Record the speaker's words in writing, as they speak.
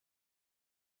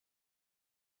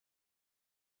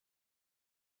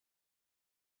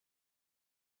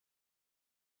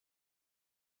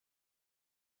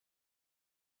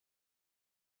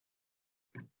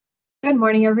Good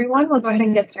morning, everyone. We'll go ahead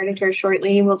and get started here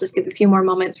shortly. We'll just give a few more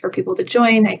moments for people to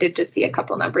join. I did just see a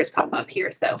couple numbers pop up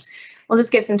here, so we'll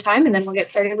just give some time and then we'll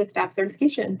get started with staff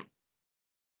certification.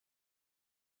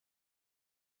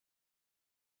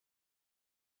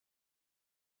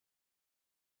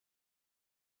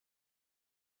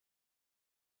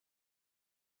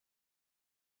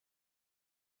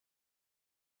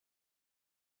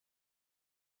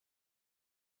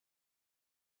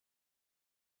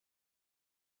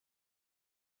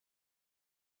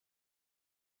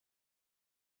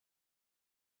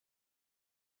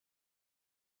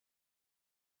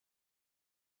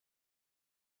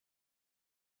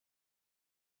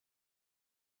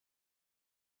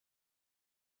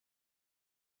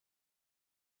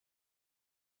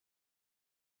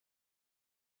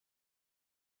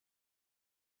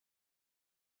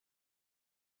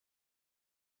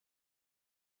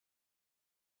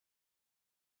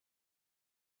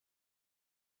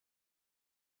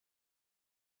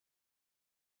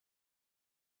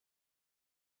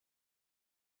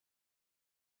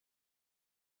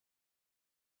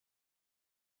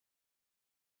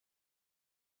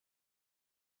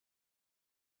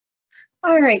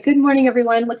 All right, good morning,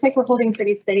 everyone. Looks like we're holding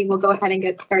pretty steady. We'll go ahead and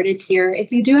get started here.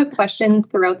 If you do have questions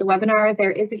throughout the webinar, there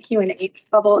is a Q&A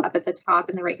bubble up at the top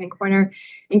in the right-hand corner.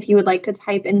 If you would like to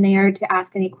type in there to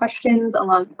ask any questions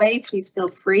along the way, please feel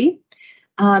free,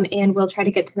 and we'll try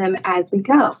to get to them as we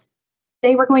go.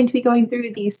 Today, we're going to be going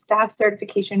through the staff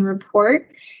certification report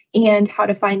and how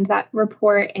to find that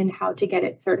report and how to get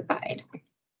it certified.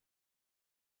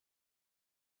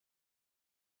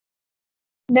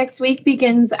 Next week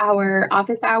begins our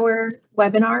office hour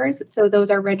webinars. So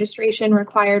those are registration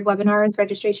required webinars.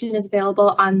 Registration is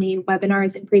available on the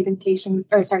webinars and presentations,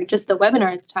 or sorry, just the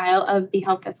webinars tile of the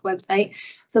help desk website.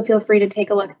 So feel free to take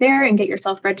a look there and get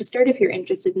yourself registered if you're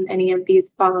interested in any of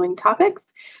these following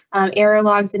topics. Error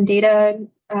logs and data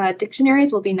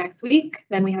dictionaries will be next week.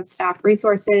 Then we have staff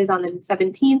resources on the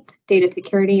 17th, data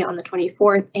security on the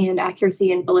 24th, and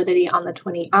accuracy and validity on the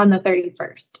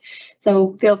 31st.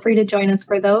 So feel free to join us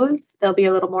for those. They'll be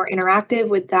a little more interactive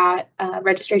with that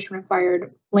registration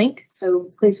required link.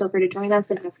 So please feel free to join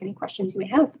us and ask any questions you may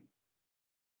have.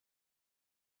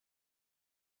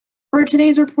 For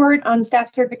today's report on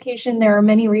staff certification, there are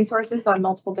many resources on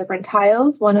multiple different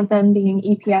tiles, one of them being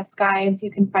EPS guides.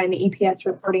 You can find the EPS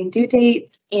reporting due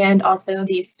dates and also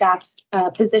the staff's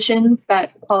positions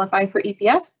that qualify for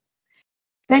EPS.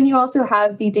 Then you also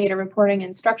have the data reporting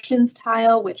instructions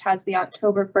tile, which has the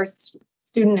October 1st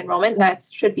student enrollment. That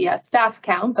should be a staff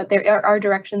count, but there are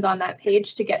directions on that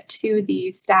page to get to the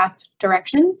staff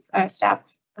directions, staff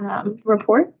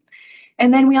report.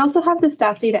 And then we also have the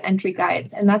staff data entry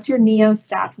guides, and that's your NEO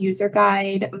staff user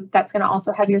guide. That's going to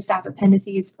also have your staff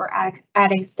appendices for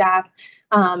adding staff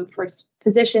for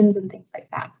positions and things like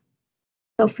that.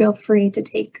 So feel free to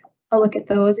take a look at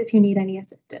those if you need any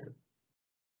assistance.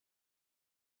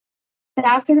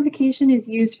 Staff certification is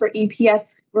used for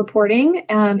EPS reporting.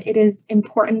 It is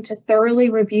important to thoroughly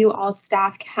review all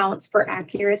staff counts for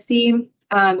accuracy.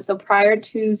 So prior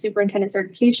to superintendent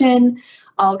certification,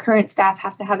 all current staff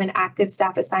have to have an active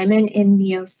staff assignment in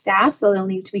NEO staff, so they'll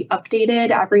need to be updated.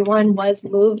 Everyone was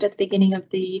moved at the beginning of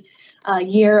the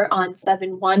year on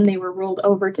 7/1. They were rolled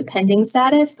over to pending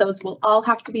status. Those will all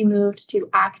have to be moved to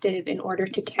active in order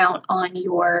to count on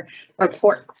your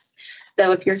reports.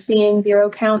 So if you're seeing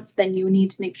 0 counts, then you need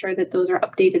to make sure that those are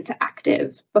updated to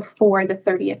active before the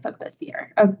 30th of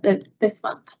this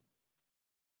month.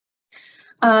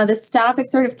 The staff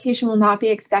certification will not be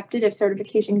accepted if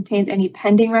certification contains any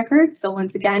pending records. So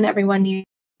once again, everyone needs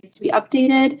to be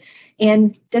updated,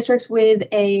 and districts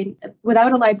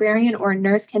without a librarian or a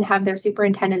nurse can have their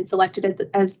superintendent selected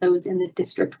as those in the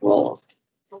district roles.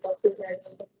 So we'll go through there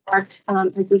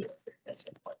as we go through this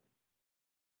report.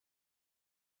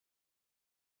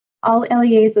 All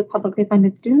LEAs with publicly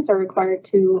funded students are required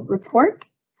to report.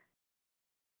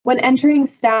 When entering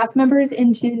staff members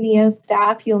into NEO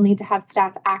staff, you'll need to have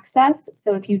staff access.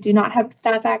 So if you do not have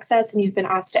staff access and you've been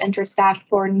asked to enter staff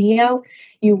for NEO,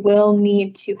 you will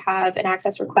need to have an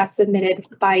access request submitted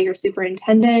by your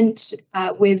superintendent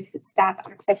with staff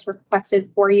access requested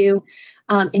for you.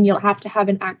 And you'll have to have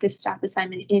an active staff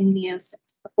assignment in NEO staff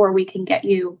before we can get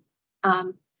you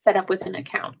set up with an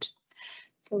account.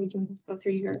 So we can go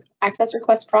through your access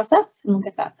request process and we'll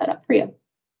get that set up for you.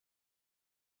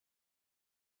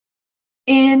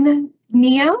 In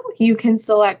NEO, you can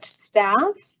select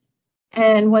staff,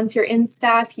 and once you're in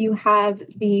staff, you have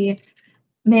the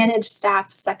manage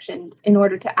staff section. In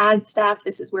order to add staff,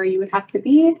 this is where you would have to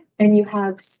be, and you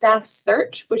have staff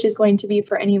search, which is going to be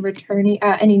for any returning,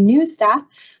 any new staff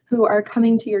who are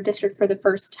coming to your district for the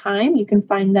first time. You can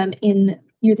find them in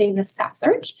using the staff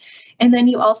search. And then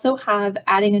you also have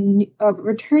adding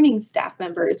returning staff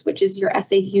members, which is your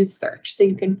SAU search. So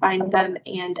you can find them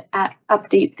and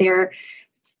update their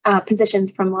positions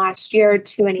from last year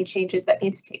to any changes that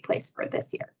need to take place for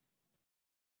this year.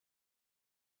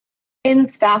 In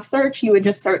staff search, you would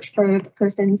just search for the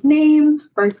person's name,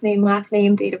 first name, last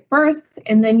name, date of birth,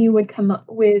 and then you would come up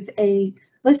with a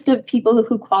list of people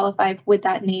who qualify with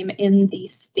that name in the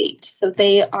state. So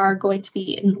they are going to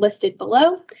be listed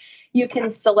below. You can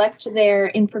select their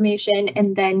information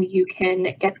and then you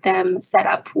can get them set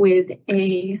up with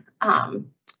a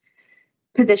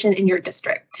position in your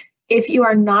district. If you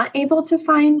are not able to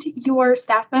find your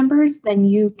staff members, then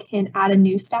you can add a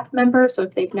new staff member. So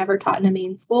if they've never taught in a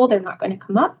Maine school, they're not going to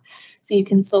come up. So you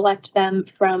can select them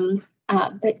from,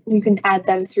 you can add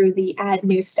them through the add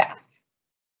new staff.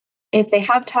 If they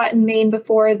have taught in Maine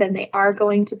before, then they are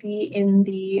going to be in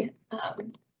the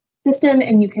system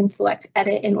and you can select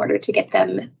edit in order to get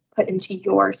them put into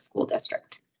your school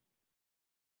district.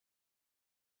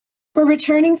 For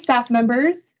returning staff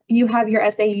members, you have your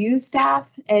SAU staff,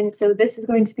 and so this is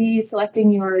going to be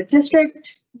selecting your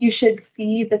district. You should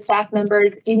see the staff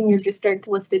members in your district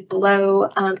listed below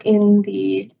in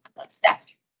the staff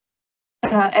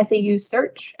SAU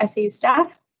search, SAU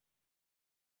staff.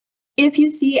 If you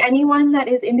see anyone that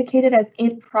is indicated as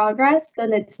in progress,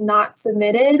 then it's not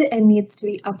submitted and needs to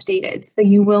be updated. So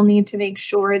you will need to make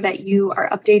sure that you are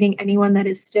updating anyone that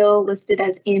is still listed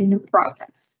as in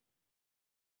progress.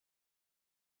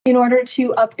 In order to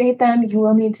update them, you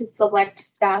will need to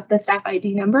select the staff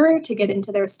ID number to get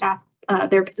into their staff,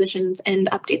 their positions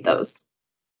and update those.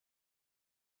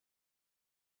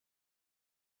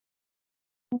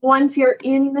 Once you're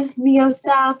in Neo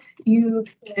staff, you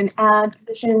can add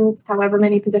positions. However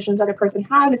many positions that a person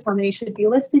has is how many should be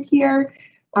listed here.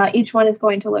 Each one is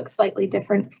going to look slightly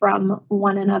different from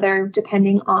one another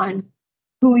depending on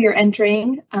who you're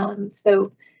entering.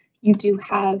 So you do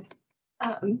have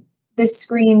this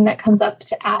screen that comes up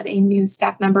to add a new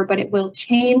staff member, but it will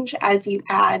change as you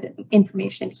add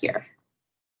information here.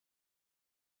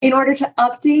 In order to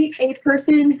update a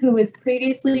person who is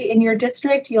previously in your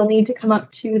district, you'll need to come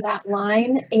up to that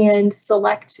line and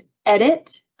select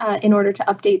edit in order to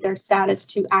update their status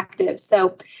to active.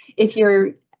 So if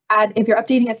you're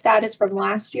updating a status from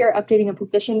last year, updating a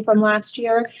position from last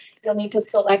year, you'll need to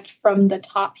select from the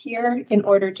top here in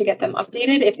order to get them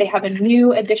updated. If they have a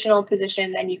new additional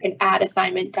position, then you can add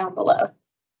assignment down below.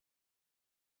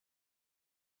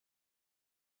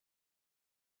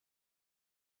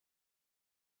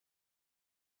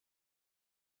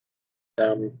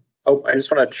 I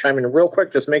just want to chime in real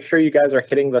quick. Just make sure you guys are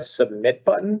hitting the submit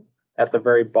button at the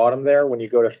very bottom there when you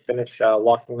go to finish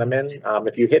locking them in.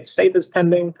 If you hit save as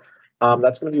pending,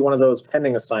 that's going to be one of those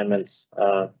pending assignments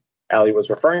Allie was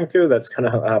referring to that's going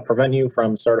to prevent you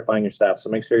from certifying your staff. So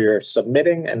make sure you're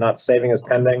submitting and not saving as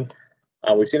pending.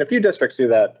 We've seen a few districts do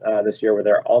that this year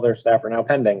where all their staff are now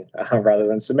pending rather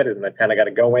than submitted, and they kind of got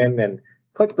to go in and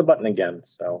click the button again.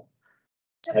 So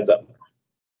heads up.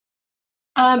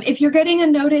 If you're getting a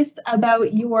notice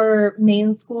about your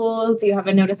Maine schools, you have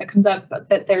a notice that comes up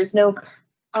that there's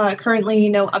currently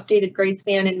no updated grade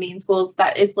span in Maine schools.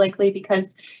 That is likely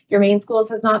because your Maine schools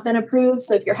has not been approved.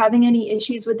 So if you're having any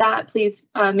issues with that, please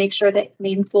make sure that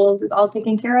Maine schools is all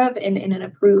taken care of and in an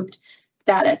approved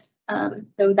status.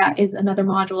 So that is another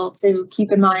module to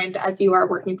keep in mind as you are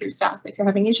working through staff. If you're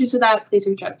having issues with that, please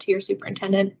reach out to your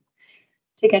superintendent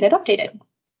to get it updated.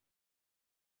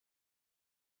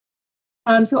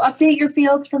 So update your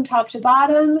fields from top to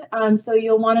bottom. So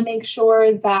you'll want to make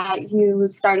sure that you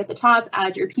start at the top,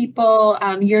 add your people.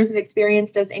 Years of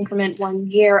experience does increment 1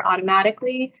 year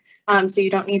automatically, so you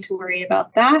don't need to worry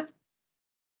about that.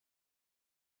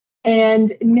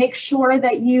 And make sure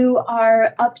that you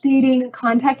are updating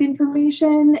contact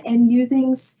information and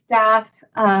using staff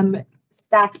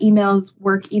emails,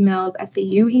 work emails,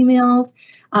 SAU emails,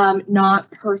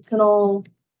 not personal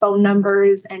phone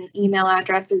numbers and email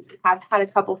addresses. I've had a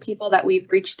couple people that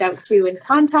we've reached out to and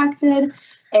contacted,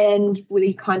 and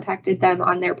we contacted them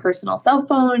on their personal cell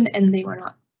phone, and they were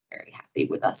not very happy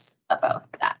with us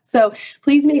about that. So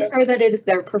please make sure that it is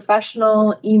their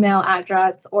professional email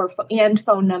address and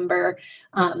phone number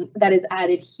that is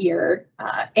added here.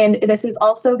 And this is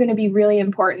also going to be really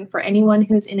important for anyone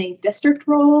who's in a district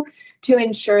role to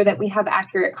ensure that we have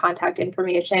accurate contact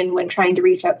information when trying to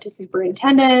reach out to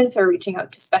superintendents or reaching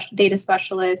out to special data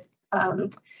specialists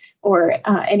or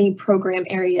any program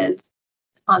areas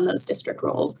on those district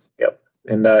roles. Yep,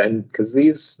 and because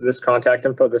this contact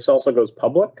info, this also goes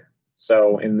public.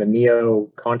 So in the NEO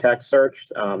contact search,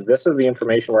 this is the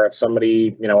information where if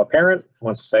somebody, a parent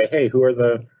wants to say, hey, who are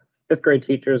the fifth grade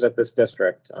teachers at this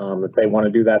district? If they want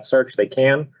to do that search, they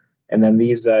can. And then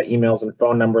these emails and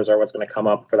phone numbers are what's going to come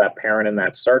up for that parent in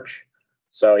that search.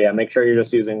 So yeah, make sure you're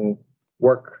just using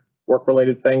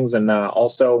work-related things. And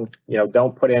also,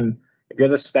 don't put in, if you're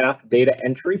the staff data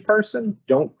entry person,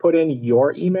 don't put in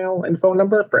your email and phone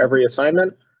number for every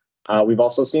assignment. We've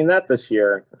also seen that this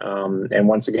year. And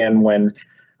once again,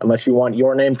 unless you want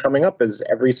your name coming up as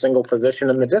every single position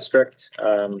in the district,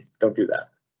 don't do that.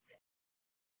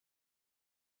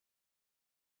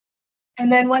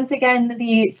 And then once again,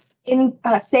 the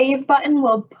save button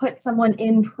will put someone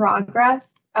in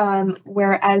progress,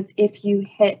 whereas if you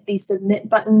hit the submit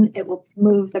button, it will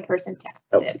move the person to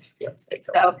active.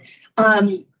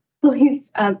 Oh, yeah,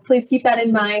 so please keep that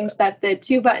in mind, that the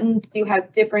two buttons do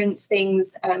have different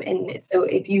things. And so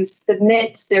if you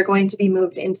submit, they're going to be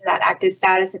moved into that active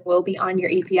status. It will be on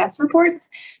your EPS reports.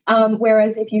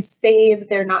 Whereas if you save,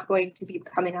 they're not going to be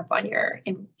coming up on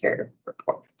in your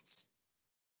reports.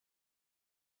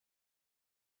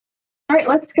 All right,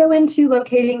 let's go into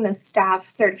locating the staff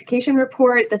certification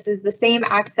report. This is the same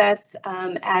access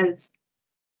as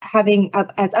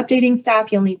updating staff.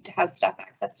 You'll need to have staff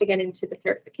access to get into the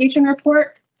certification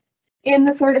report. In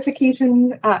the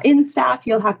certification in staff,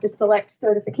 you'll have to select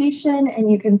certification, and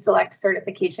you can select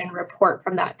certification report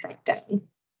from that drop-down.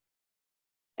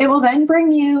 It will then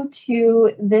bring you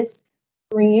to this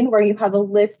screen where you have a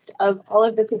list of all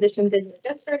of the positions in the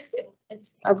district.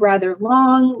 It's a rather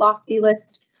long, lofty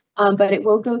list. But it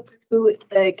will go through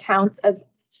the counts of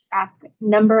staff,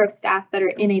 number of staff that are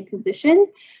in a position,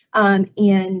 and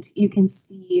you can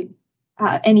see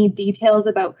any details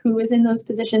about who is in those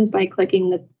positions by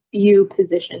clicking the view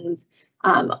positions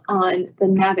on the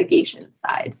navigation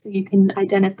side. So you can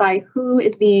identify who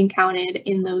is being counted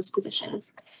in those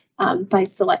positions by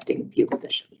selecting view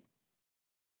positions.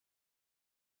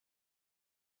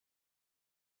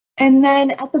 And then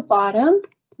at the bottom,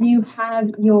 you have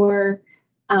your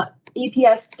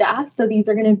EPS staff. So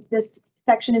this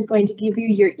section is going to give you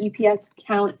your EPS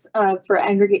counts for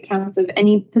aggregate counts of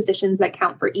any positions that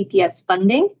count for EPS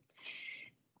funding.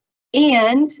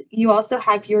 And you also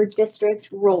have your district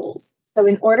roles. So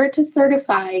in order to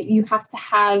certify, you have to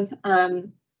have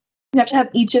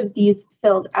each of these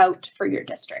filled out for your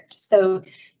district. So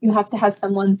you have to have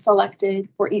someone selected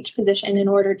for each position in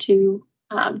order to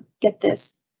get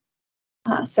this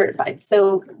certified.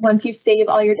 So once you save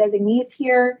all your designees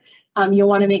here, you'll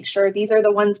want to make sure these are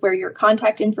the ones where your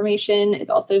contact information is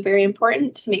also very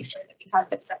important to make sure that we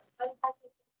have the correct contact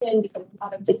information, because a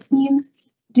lot of the teams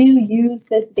do use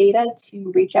this data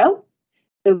to reach out.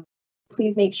 So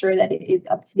please make sure that it is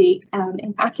up to date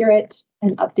and accurate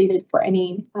and updated for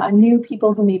any new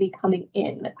people who may be coming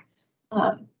in.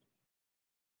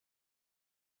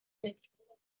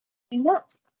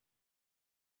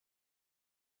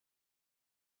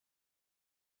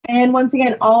 And once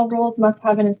again, all roles must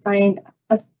have an assigned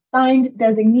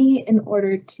designee in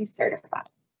order to certify.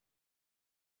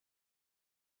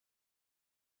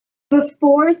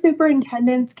 Before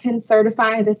superintendents can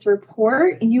certify this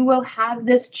report, you will have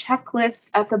this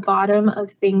checklist at the bottom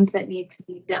of things that need to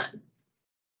be done.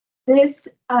 This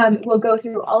will go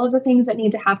through all of the things that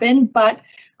need to happen, but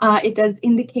it does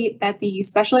indicate that the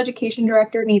special education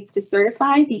director needs to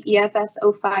certify the EFS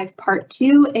 05 Part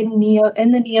 2 in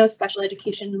the NEO special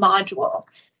education module.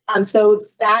 So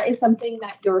that is something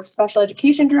that your special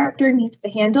education director needs to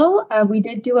handle. We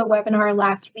did do a webinar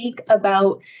last week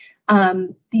about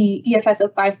the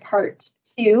EFS 05 Part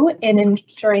 2 and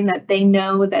ensuring that they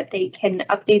know that they can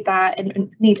update that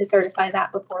and need to certify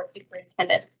that before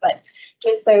superintendents. But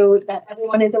just so that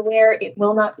everyone is aware, it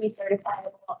will not be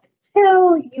certifiable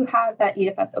until you have that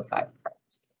EFS 05 Part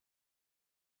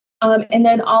 2. And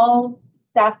then all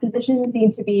staff positions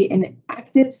need to be in an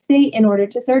active state in order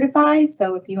to certify.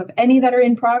 So if you have any that are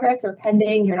in progress or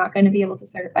pending, you're not going to be able to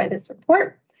certify this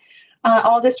report.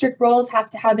 All district roles have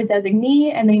to have a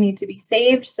designee, and they need to be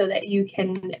saved so that you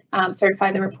can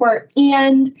certify the report.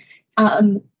 And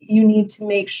you need to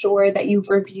make sure that you've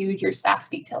reviewed your staff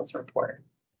details report.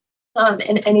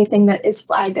 And anything that is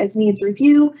flagged as needs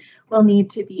review will need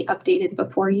to be updated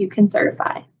before you can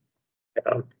certify.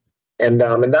 Yeah. And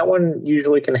that one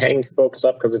usually can hang folks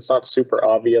up because it's not super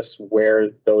obvious where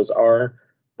those are.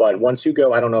 But once you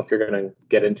go, I don't know if you're going to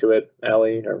get into it,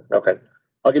 Allie, or okay.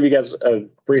 I'll give you guys a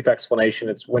brief explanation.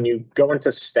 It's when you go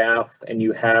into staff and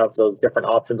you have those different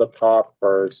options up top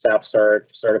for staff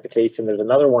certification. There's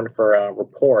another one for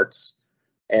reports,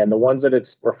 and the ones that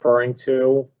it's referring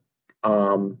to.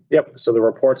 Yep. So the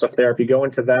reports up there, if you go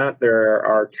into that, there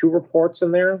are 2 reports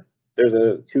in there. there's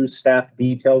two staff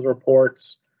details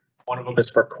reports. One of them is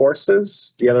for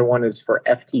courses. The other one is for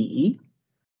FTE.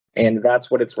 And that's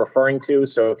what it's referring to.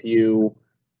 So if you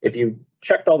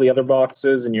checked all the other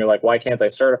boxes and you're like, why can't I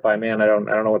certify? Man, I don't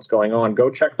know what's going on. Go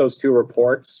check those two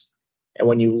reports. And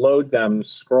when you load them,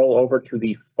 scroll over to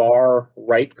the far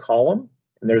right column,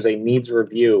 and there's a needs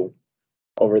review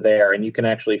over there. And you can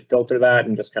actually filter that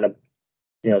and just kind of,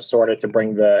 sort it to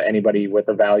bring anybody with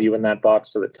a value in that box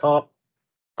to the top.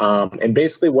 And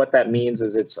basically what that means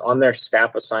is it's on their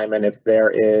staff assignment if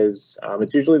there is,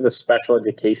 it's usually the special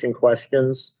education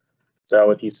questions.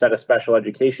 So if you set a special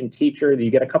education teacher,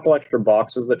 you get a couple extra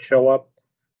boxes that show up,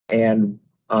 and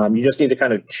you just need to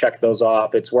kind of check those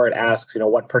off. It's where it asks,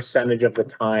 what percentage of the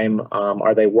time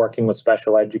are they working with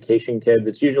special education kids?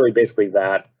 It's usually basically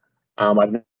that.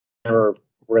 I've never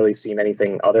really seen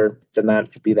anything other than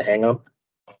that to be the hang up.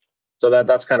 So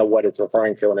that's kind of what it's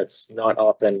referring to, and it's not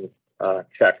often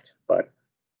checked. But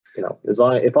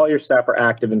if all your staff are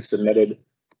active and submitted,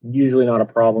 usually not a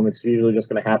problem. It's usually just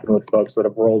going to happen with folks that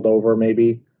have rolled over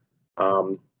maybe,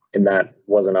 and that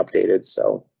wasn't updated.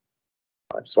 So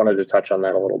I just wanted to touch on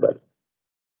that a little bit.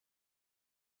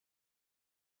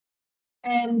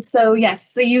 And so,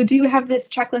 yes, so you do have this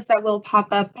checklist that will pop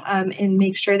up and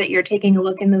make sure that you're taking a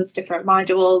look in those different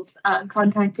modules,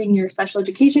 contacting your special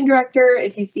education director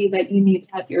if you see that you need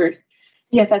to have your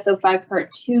EFS 05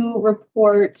 Part 2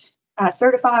 report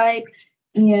certified.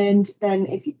 And then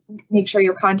if you make sure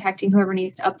you're contacting whoever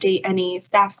needs to update any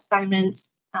staff assignments,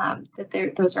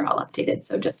 those are all updated.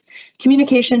 So just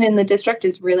communication in the district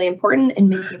is really important in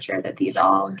making sure that these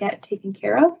all get taken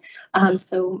care of.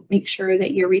 So make sure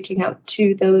that you're reaching out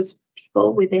to those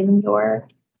people within your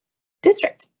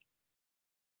district.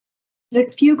 There's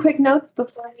a few quick notes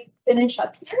before we finish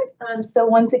up here. So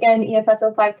once again, EFS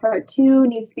 05 Part 2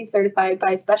 needs to be certified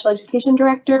by special education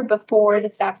director before the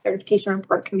staff certification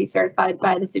report can be certified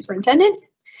by the superintendent.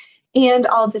 And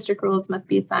all district rules must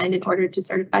be assigned in order to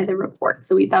certify the report.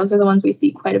 So those are the ones we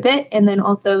see quite a bit. And then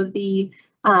also the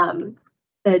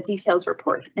details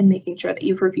report and making sure that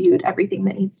you've reviewed everything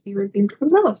that needs to be reviewed from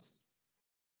those.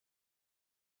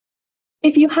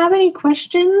 If you have any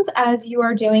questions as you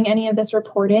are doing any of this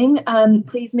reporting,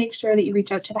 please make sure that you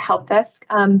reach out to the help desk.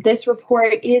 This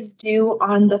report is due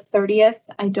on the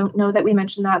 30th. I don't know that we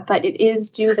mentioned that, but it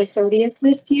is due the 30th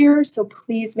this year. So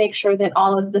please make sure that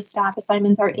all of the staff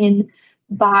assignments are in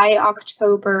by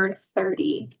October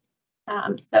 30.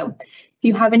 So if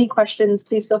you have any questions,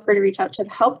 please feel free to reach out to the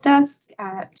help desk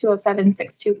at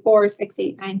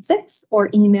 207-624-6896 or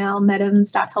email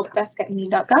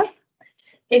medams.helpdesk@maine.gov.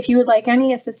 If you would like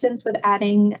any assistance with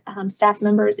adding staff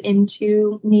members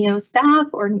into NEO staff,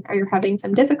 or you're having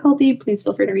some difficulty, please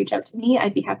feel free to reach out to me.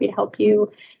 I'd be happy to help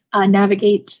you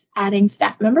navigate adding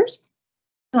staff members.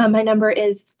 My number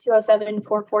is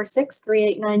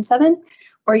 207-446-3897,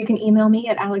 or you can email me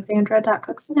at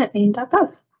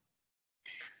alexandra.cookson@maine.gov.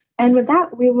 And with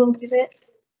that, we will leave it.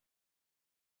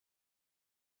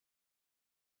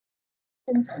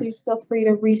 And please feel free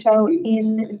to reach out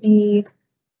in the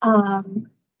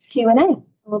Q&A.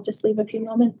 We'll just leave a few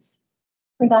moments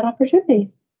for that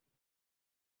opportunity.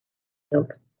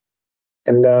 Yep.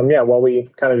 And yeah, while we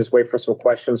kind of just wait for some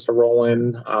questions to roll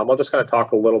in, I'll just kind of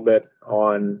talk a little bit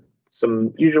on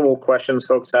some usual questions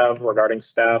folks have regarding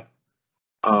staff.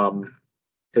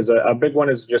 Because a big one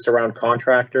is just around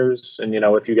contractors, and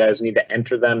if you guys need to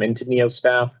enter them into NEO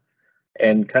staff.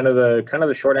 And kind of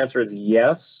the short answer is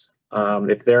yes.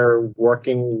 If they're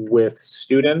working with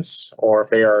students, or if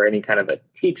they are any kind of a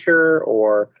teacher,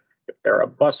 or if they're a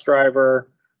bus driver,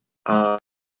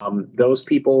 those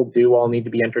people do all need to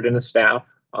be entered into staff,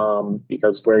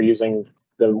 because we're using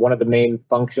one of the main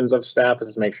functions of staff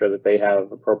is to make sure that they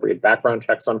have appropriate background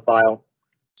checks on file.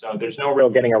 So there's no real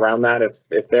getting around that.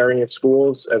 If they're in your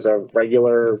schools as a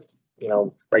regular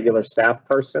staff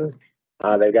person,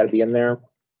 they've got to be in there.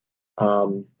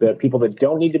 The people that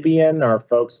don't need to be in are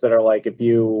folks that are like, if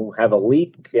you have a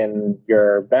leak in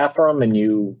your bathroom and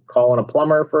you call in a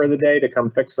plumber for the day to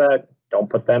come fix that, don't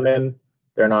put them in.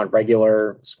 They're not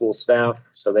regular school staff,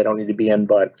 so they don't need to be in,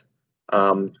 but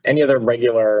any other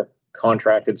regular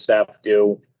contracted staff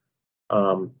do,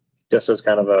 just as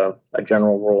kind of a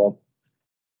general rule.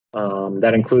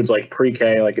 That includes like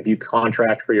pre-K, like if you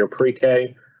contract for your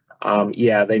pre-K,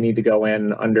 yeah, they need to go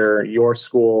in under your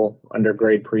school, under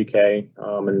grade pre-K,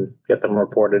 and get them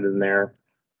reported in there.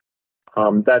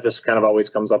 That just kind of always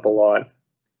comes up a lot.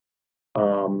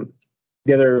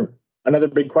 Another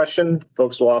big question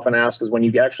folks will often ask is when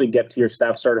you actually get to your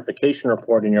staff certification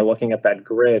report and you're looking at that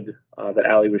grid that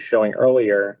Allie was showing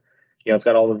earlier, it's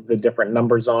got all of the different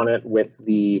numbers on it with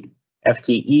the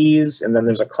FTEs, and then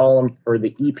there's a column for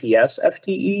the EPS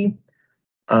FTE.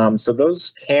 So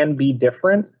those can be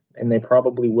different, and they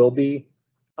probably will be.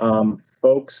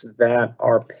 Folks that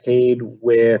are paid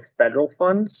with federal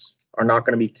funds are not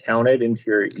going to be counted into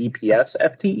your EPS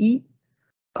FTE,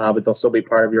 but they'll still be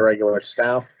part of your regular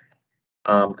staff.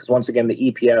 Because once again,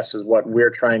 the EPS is what we're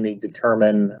trying to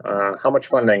determine how much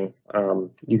funding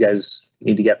you guys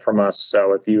need to get from us.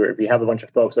 So if you have a bunch of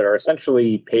folks that are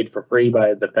essentially paid for free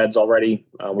by the feds already,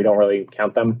 we don't really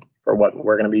count them for what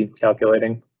we're going to be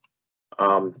calculating.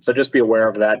 So just be aware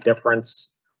of that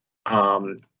difference.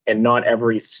 And not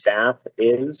every staff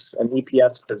is an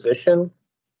EPS position.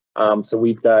 So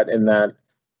we've got in that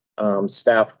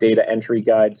staff data entry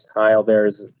guides tile,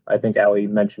 there's, I think Ali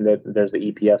mentioned it, there's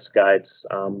the EPS guides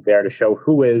there to show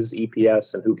who is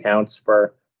EPS and who counts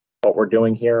for what we're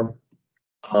doing here.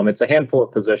 It's a handful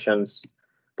of positions,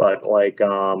 but like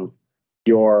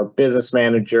your business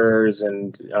managers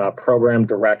and program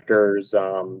directors,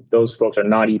 those folks are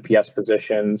not EPS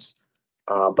positions.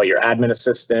 But your admin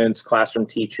assistants, classroom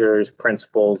teachers,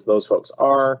 principals, those folks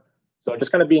are. So just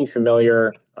kind of being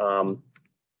familiar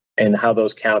and how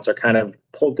those counts are kind of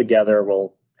pulled together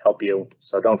will help you.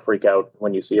 So don't freak out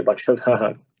when you see a bunch of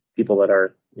people that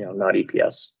are, not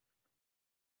EPS.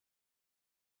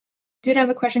 Did have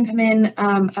a question come in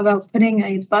about putting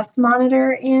a bus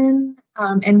monitor in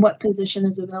and what position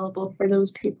is available for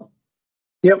those people.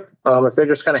 Yep. If they're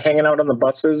just kind of hanging out on the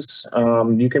buses,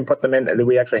 you can put them in.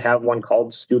 We actually have one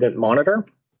called Student Monitor,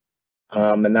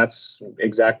 and that's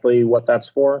exactly what that's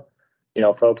for.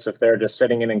 Folks, if they're just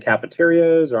sitting in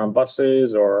cafeterias or on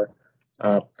buses or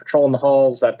patrolling the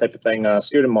halls, that type of thing,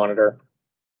 Student Monitor,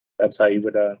 that's how you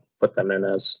would put them in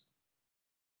as.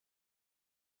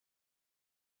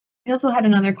 We also had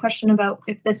another question about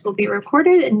if this will be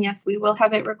recorded, and yes, we will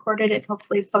have it recorded. It's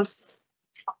hopefully posted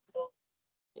as possible.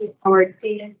 Our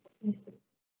data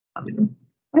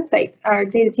website, our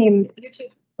data team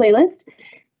YouTube playlist,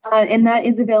 and that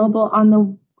is available on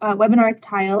the webinars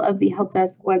tile of the help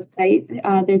desk website.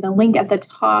 There's a link at the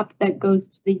top that goes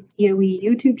to the DOE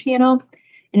YouTube channel,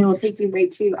 and it will take you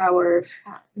right to our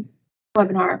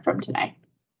webinar from today.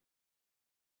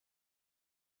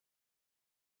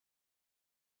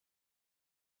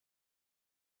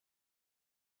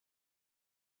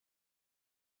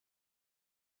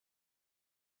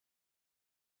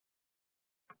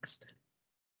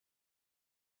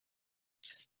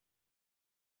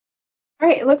 All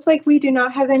right, it looks like we do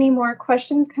not have any more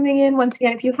questions coming in. Once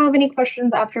again, if you have any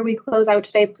questions after we close out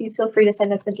today, please feel free to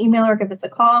send us an email or give us a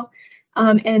call.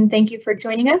 And thank you for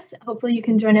joining us. Hopefully you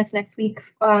can join us next week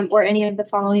or any of the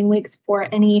following weeks for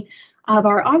any of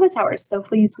our office hours. So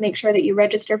please make sure that you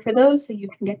register for those so you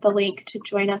can get the link to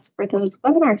join us for those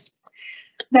webinars.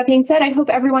 That being said, I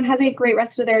hope everyone has a great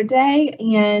rest of their day,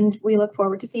 and we look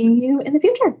forward to seeing you in the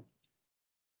future.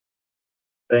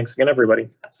 Thanks again, everybody.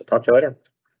 Talk to you later.